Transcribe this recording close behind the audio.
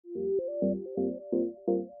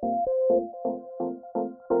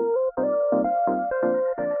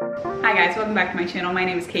Hi guys, welcome back to my channel. My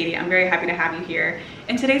name is Katie. I'm very happy to have you here.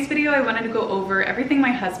 In today's video, I wanted to go over everything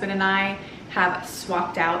my husband and I have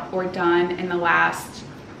swapped out or done in the last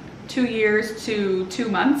 2 years to 2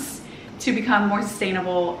 months to become more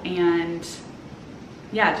sustainable and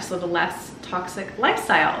yeah, just live a less toxic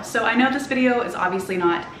lifestyle. So I know this video is obviously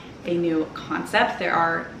not a new concept. There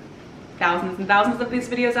are thousands and thousands of these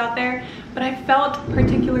videos out there, but I felt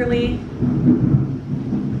particularly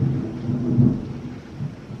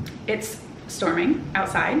it's storming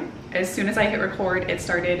outside. As soon as I hit record, it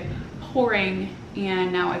started pouring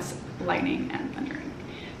and now it's lightning and thundering.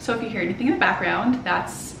 So if you hear anything in the background,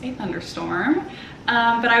 that's a thunderstorm.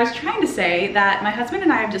 But I was trying to say that my husband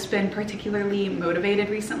and I have just been particularly motivated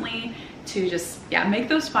recently to just, make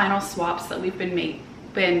those final swaps that we've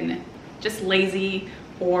been just lazy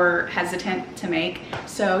or hesitant to make.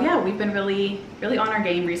 So yeah, we've been really on our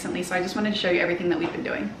game recently. So I just wanted to show you everything that we've been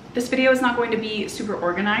doing. This video is not going to be super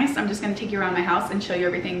organized. I'm just gonna take you around my house and show you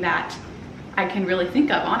everything that I can really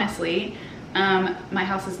think of, honestly. My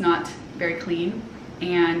house is not very clean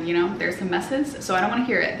and you know, there's some messes, so I don't wanna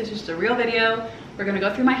hear it. This is just a real video. We're gonna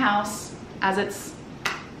go through my house as it's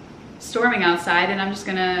storming outside and I'm just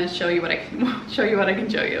gonna show you what I can show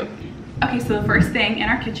you. Okay, so the first thing in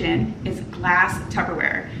our kitchen is glass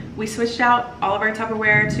Tupperware. We switched out all of our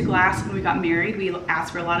Tupperware to glass when we got married. We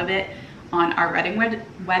asked for a lot of it on our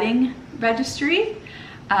wedding registry.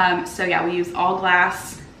 So yeah, we use all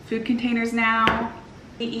glass food containers now.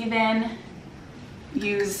 We even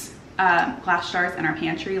use glass jars in our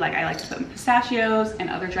pantry. Like I like to put pistachios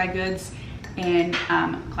and other dry goods in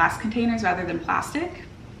glass containers rather than plastic.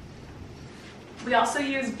 We also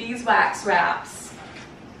use beeswax wraps.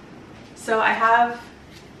 So I have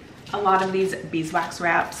a lot of these beeswax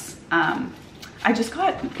wraps. I just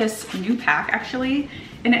got this new pack actually,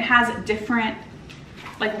 and it has different,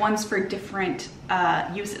 like ones for different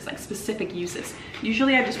uses, like specific uses.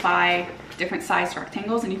 Usually I just buy different sized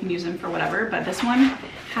rectangles and you can use them for whatever, but this one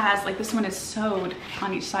has, like this one is sewed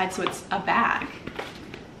on each side, so it's a bag.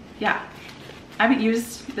 Yeah, I haven't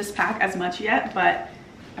used this pack as much yet, but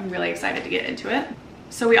I'm really excited to get into it.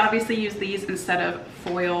 So we obviously use these instead of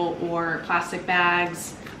foil or plastic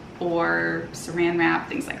bags or saran wrap,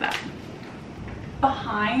 things like that.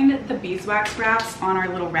 Behind the beeswax wraps on our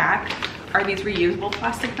little rack are these reusable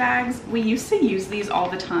plastic bags. We used to use these all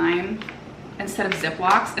the time instead of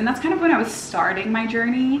Ziplocs, and that's kind of when I was starting my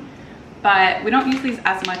journey, but we don't use these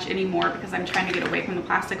as much anymore because I'm trying to get away from the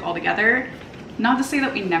plastic altogether. Not to say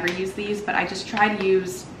that we never use these, but I just try to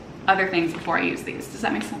use other things before I use these. Does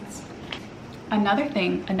that make sense? Another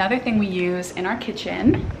thing we use in our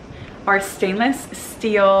kitchen are stainless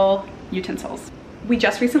steel utensils. We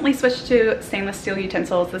just recently switched to stainless steel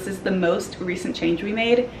utensils. This is the most recent change we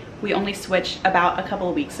made. We only switched about a couple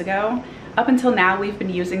of weeks ago. Up until now, we've been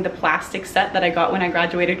using the plastic set that I got when I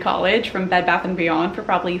graduated college from Bed Bath & Beyond for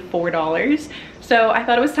probably $4. So I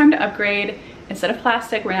thought it was time to upgrade. Instead of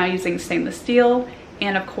plastic, we're now using stainless steel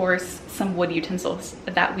and of course some wood utensils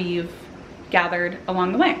that we've gathered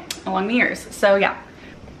along the years. So yeah.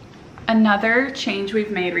 Another change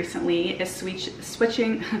we've made recently is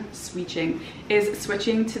switching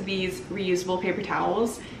to these reusable paper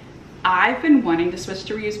towels. I've been wanting to switch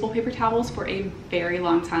to reusable paper towels for a very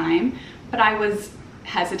long time, but I was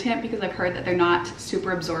hesitant because I've heard that they're not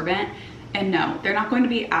super absorbent. And no, they're not going to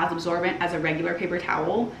be as absorbent as a regular paper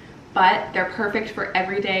towel, but they're perfect for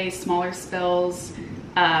everyday smaller spills,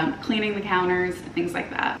 cleaning the counters, things like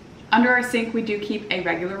that. Under our sink, we do keep a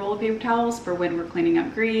regular roll of paper towels for when we're cleaning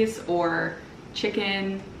up grease or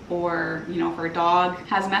chicken, or you know, if our dog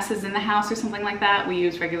has messes in the house or something like that, we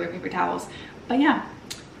use regular paper towels. But yeah,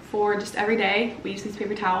 for just every day, we use these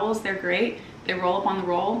paper towels. They're great. They roll up on the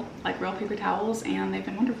roll like real paper towels and they've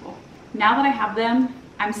been wonderful. Now that I have them,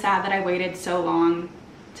 I'm sad that I waited so long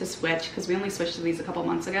to switch because we only switched to these a couple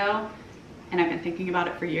months ago and I've been thinking about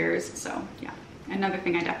it for years. So yeah, another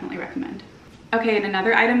thing I definitely recommend. Okay, and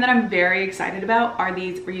another item that I'm very excited about are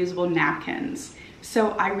these reusable napkins.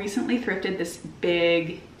 So I recently thrifted this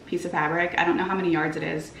big piece of fabric. I don't know how many yards it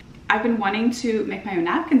is. I've been wanting to make my own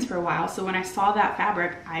napkins for a while, so when I saw that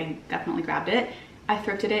fabric, I definitely grabbed it. I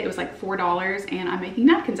thrifted it, it was like $4, and I'm making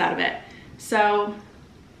napkins out of it. So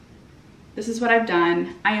this is what I've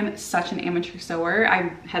done. I am such an amateur sewer.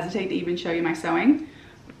 I hesitate to even show you my sewing,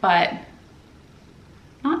 but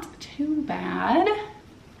not too bad.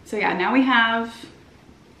 So yeah, now we have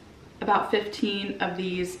about 15 of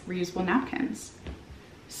these reusable napkins.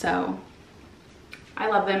 So I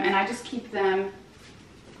love them and I just keep them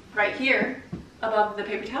right here above the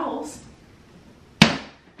paper towels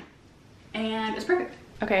and it's perfect.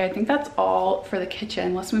 Okay, I think that's all for the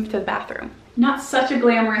kitchen. Let's move to the bathroom. Not such a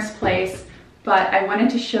glamorous place, but I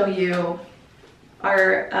wanted to show you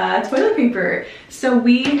our toilet paper. So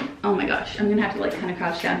oh my gosh, I'm gonna have to like kind of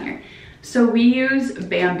crouch down here. So we use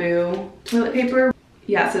bamboo toilet paper.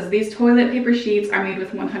 Yeah, it says these toilet paper sheets are made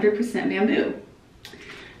with 100% bamboo.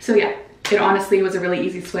 So yeah, it honestly was a really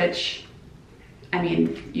easy switch. I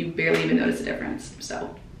mean, you barely even notice a difference.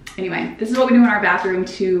 So anyway, this is what we do in our bathroom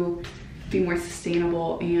to be more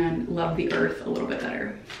sustainable and love the earth a little bit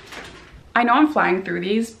better. I know I'm flying through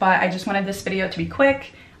these, but I just wanted this video to be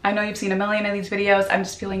quick. I know you've seen a million of these videos. I'm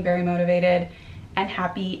just feeling very motivated and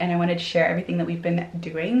happy, and I wanted to share everything that we've been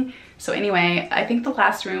doing. So anyway, I think the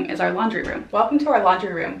last room is our laundry room. Welcome to our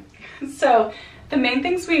laundry room. So the main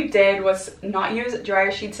things we did was not use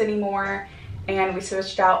dryer sheets anymore, and we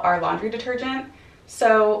switched out our laundry detergent.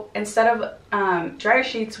 So instead of dryer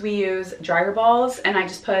sheets, we use dryer balls, and I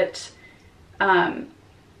just put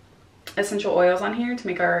essential oils on here to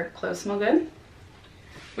make our clothes smell good.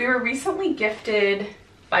 We were recently gifted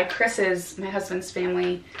by Chris's, my husband's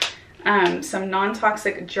family, some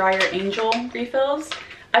non-toxic Dryer Angel refills.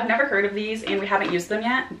 I've never heard of these and we haven't used them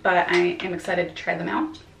yet, but I am excited to try them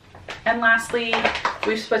out. And lastly,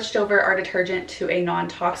 we've switched over our detergent to a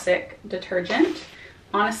non-toxic detergent.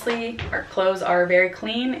 Honestly, our clothes are very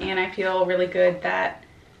clean and I feel really good that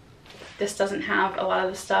this doesn't have a lot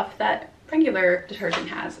of the stuff that regular detergent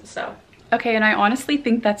has. So okay, and I honestly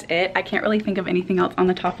think that's it. I can't really think of anything else on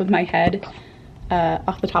the top of my head,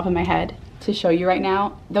 off the top of my head to show you right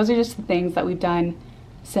now. Those are just the things that we've done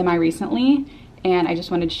semi-recently, and I just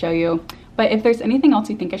wanted to show you. But if there's anything else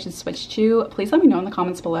you think I should switch to, please let me know in the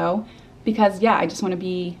comments below, because yeah, I just want to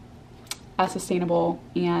be as sustainable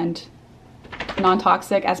and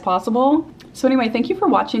non-toxic as possible. So anyway, thank you for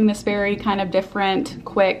watching this very kind of different,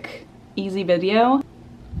 quick, easy video.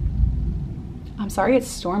 I'm sorry it's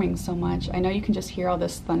storming so much. I know you can just hear all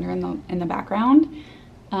this thunder in the background.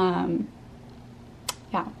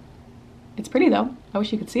 Yeah, it's pretty though. I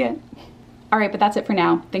wish you could see it. All right, but that's it for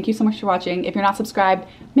now. Thank you so much for watching. If you're not subscribed,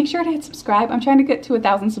 make sure to hit subscribe. I'm trying to get to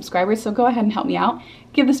 1,000 subscribers, so go ahead and help me out.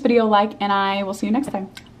 Give this video a like, and I will see you next time.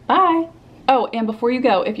 Bye. Oh, and before you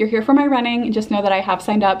go, if you're here for my running, just know that I have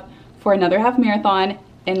signed up for another half marathon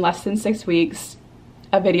in less than 6 weeks.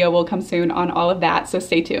 A video will come soon on all of that, so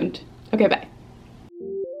stay tuned. Okay, bye.